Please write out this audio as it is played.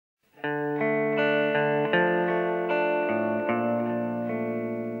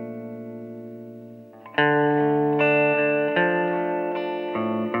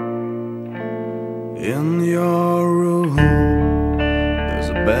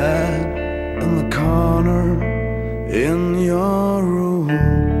head in the corner in your room.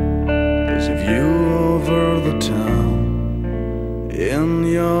 There's a view over the town in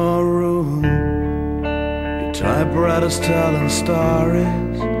your room. Your typewriter's telling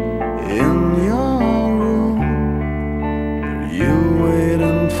stories in your room. Are you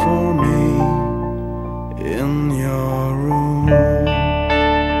waiting for me in your room?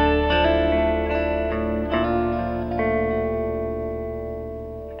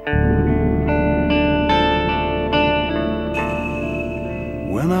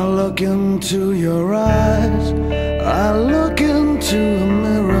 When I look into your eyes, I look into a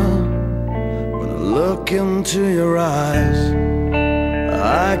mirror. When I look into your eyes,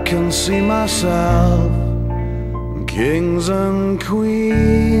 I can see myself. Kings and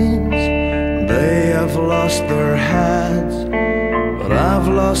queens, they have lost their heads, but I've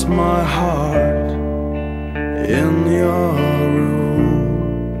lost my heart in your room,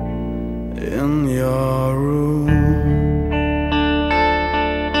 in your room.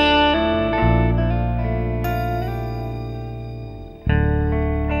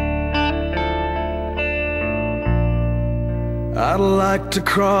 I'd like to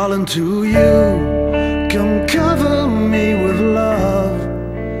crawl into you, come cover me with love.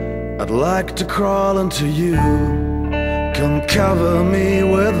 I'd like to crawl into you, come cover me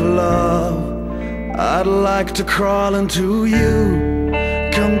with love. I'd like to crawl into you,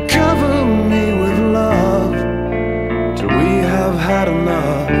 come cover me with love. Till we have had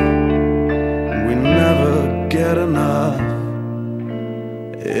enough, we never get enough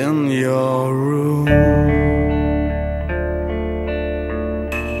in your room.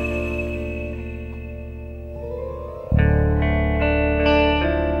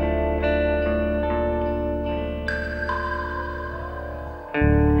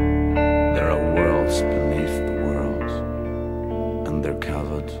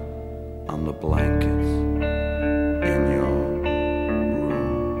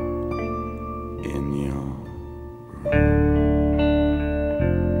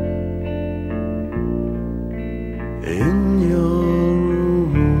 In your